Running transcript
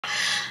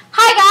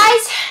Hi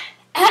guys!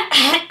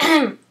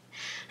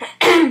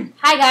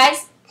 Hi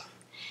guys!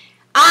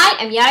 I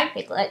am Yai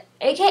Piglet,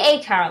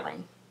 aka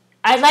Caroline.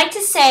 I'd like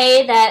to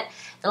say that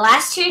the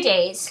last 2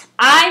 days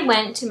I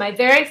went to my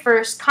very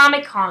first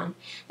Comic Con,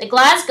 the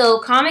Glasgow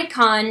Comic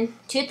Con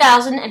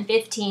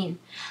 2015.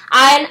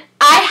 And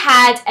I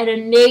had an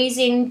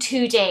amazing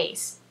 2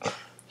 days.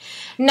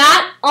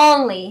 Not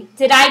only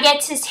did I get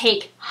to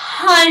take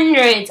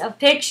hundreds of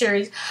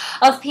pictures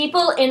of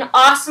people in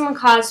awesome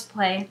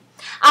cosplay,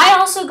 I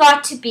also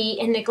got to be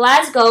in the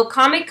Glasgow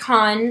Comic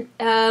Con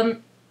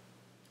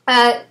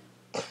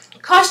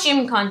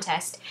costume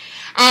contest.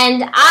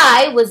 And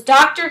I was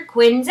Dr.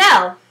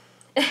 Quinzel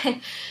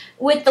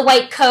with the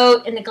white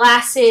coat and the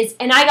glasses,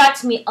 and I got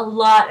to meet a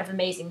lot of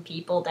amazing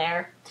people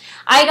there.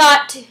 I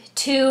got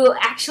to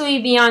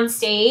actually be on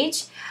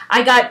stage.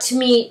 I got to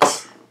meet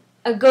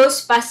a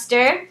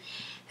Ghostbuster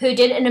who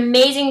did an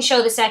amazing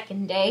show the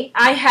second day.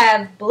 I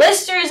have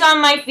blisters on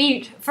my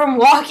feet from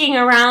walking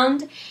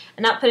around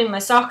and not putting my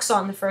socks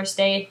on the first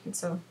day, and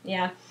so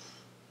yeah.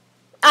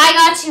 I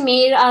got to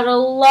meet a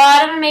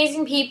lot of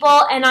amazing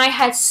people, and I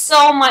had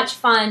so much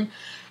fun.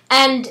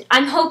 And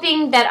I'm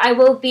hoping that I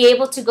will be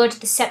able to go to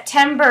the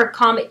September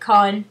Comic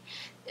Con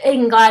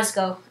in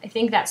Glasgow. I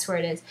think that's where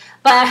it is.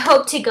 But I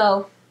hope to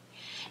go.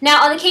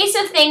 Now, on the case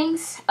of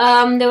things,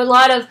 there were a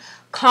lot of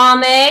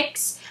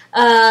comics,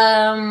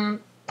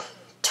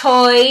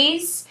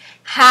 toys,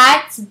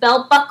 hats,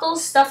 belt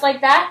buckles, stuff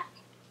like that.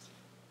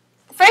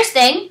 The first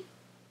thing,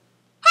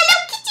 Hello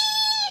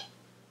Kitty!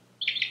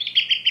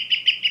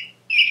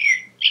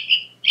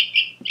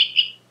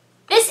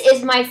 This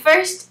is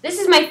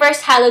my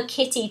first Hello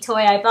Kitty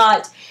toy I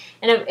bought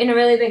in a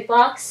really big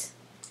box.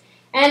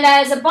 And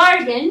as a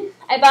bargain,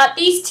 I bought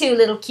these two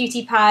little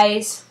cutie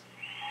pies.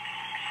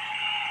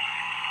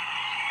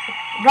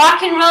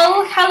 Rock and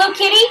Roll Hello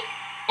Kitty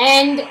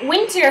and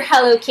Winter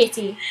Hello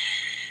Kitty,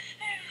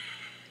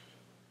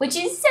 which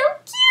is so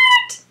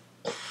cute,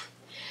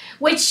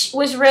 which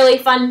was really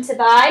fun to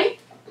buy.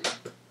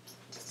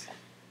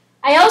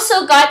 I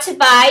also got to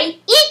buy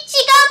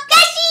Ichigo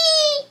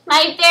Plushie,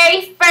 my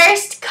very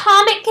first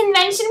comic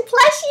convention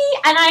plushie,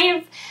 and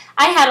I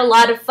had a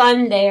lot of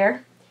fun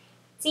there.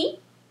 See?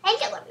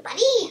 Hello,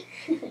 everybody.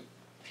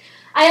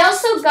 I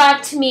also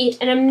got to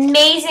meet an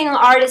amazing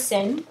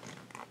artisan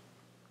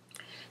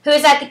who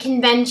was at the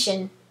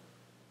convention,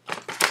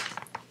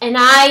 and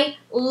I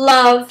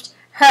loved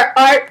her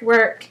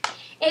artwork.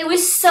 It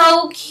was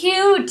so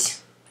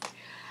cute.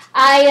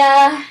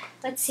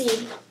 Let's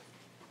see.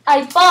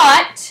 I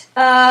bought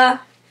a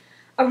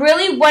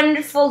really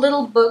wonderful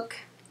little book.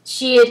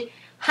 She had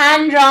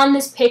hand-drawn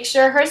this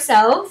picture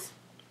herself.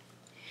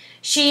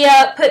 She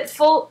put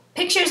full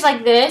pictures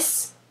like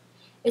this.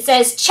 It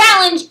says,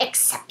 "Challenge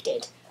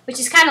accepted," which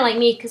is kind of like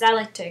me because I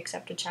like to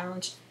accept a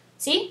challenge.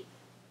 See?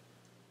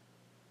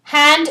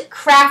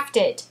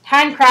 Handcrafted.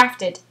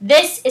 Handcrafted.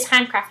 This is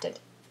handcrafted.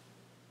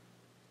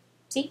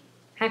 See?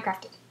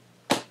 Handcrafted.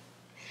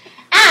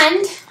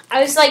 And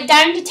I was like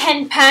down to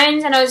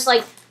 £10, and I was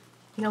like,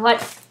 you know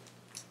what?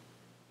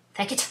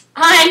 Thank it.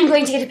 I'm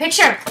going to get a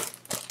picture.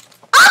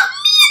 Oh,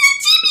 me as a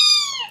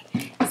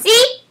chibi!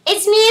 See?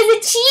 It's me as a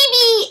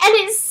chibi, and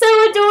it's so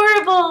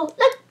adorable.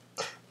 Look.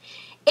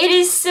 It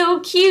is so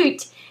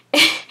cute.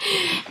 And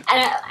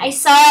I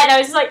saw it, and I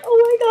was like, oh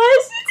my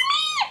gosh, it's me!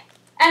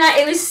 And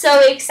it was so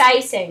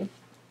exciting.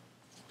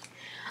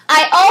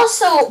 I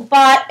also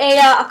bought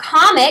a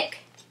comic.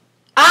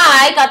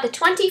 I got the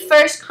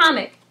 21st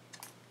comic.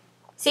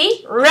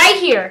 See? Right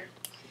here.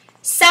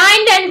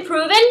 Signed and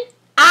proven.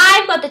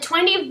 I've got the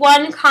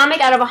 21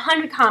 comic out of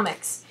 100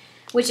 comics,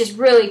 which is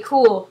really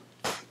cool,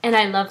 and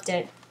I loved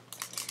it.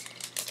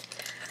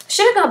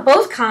 Should have got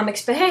both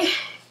comics, but hey,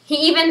 he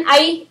even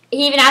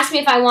asked me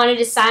if I wanted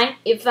to sign,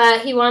 if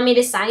he wanted me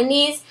to sign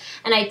these,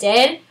 and I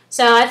did.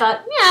 So I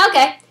thought, yeah,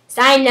 okay,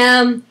 sign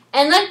them.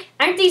 And look,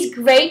 aren't these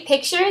great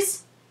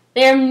pictures?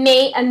 They're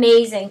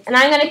amazing, and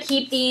I'm gonna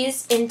keep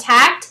these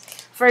intact.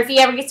 For if he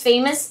ever gets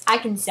famous, I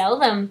can sell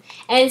them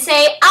and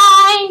say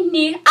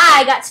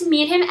I got to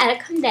meet him at a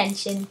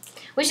convention,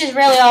 which is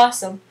really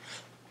awesome.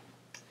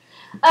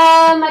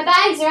 My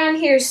bag's around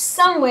here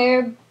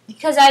somewhere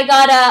because I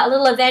got a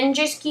little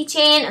Avengers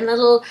keychain and a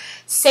little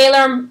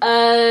Sailor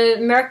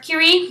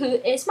Mercury, who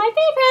is my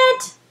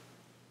favorite.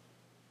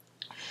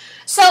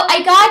 So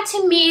I got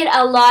to meet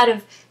a lot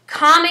of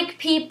comic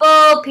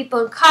people,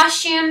 people in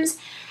costumes.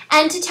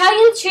 And to tell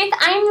you the truth,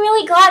 I'm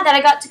really glad that I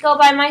got to go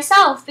by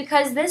myself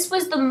because this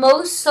was the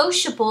most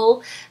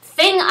sociable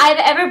thing I've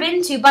ever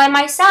been to by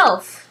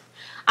myself.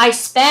 I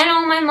spent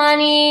all my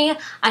money,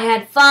 I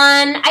had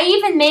fun, I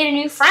even made a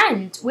new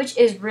friend, which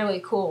is really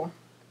cool.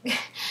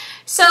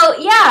 So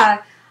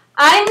yeah,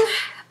 I'm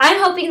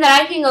hoping that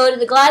I can go to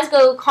the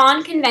Glasgow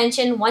Con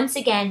Convention once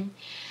again.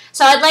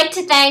 So I'd like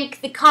to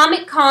thank the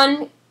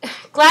Glasgow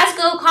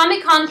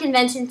Comic Con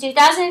Convention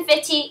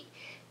 2015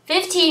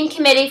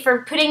 committee for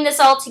putting this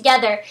all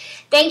together.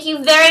 Thank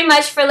you very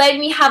much for letting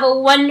me have a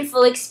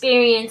wonderful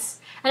experience,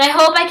 and I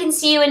hope I can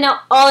see you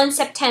all in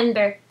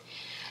September.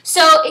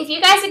 So if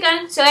you guys are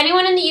going, so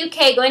anyone in the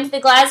UK going to the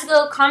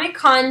Glasgow Comic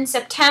Con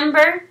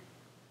September,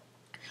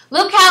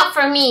 look out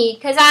for me,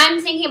 because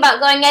I'm thinking about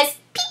going as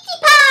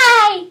Pinkie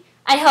Pie,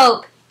 I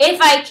hope,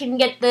 if I can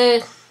get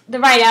the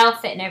right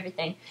outfit and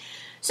everything.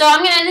 So I'm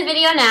going to end the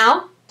video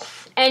now,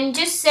 and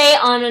just say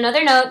on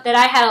another note that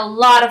I had a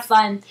lot of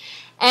fun.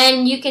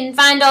 And you can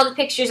find all the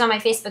pictures on my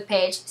Facebook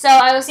page. So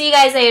I will see you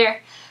guys later.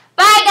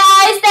 Bye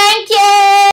guys, thank you!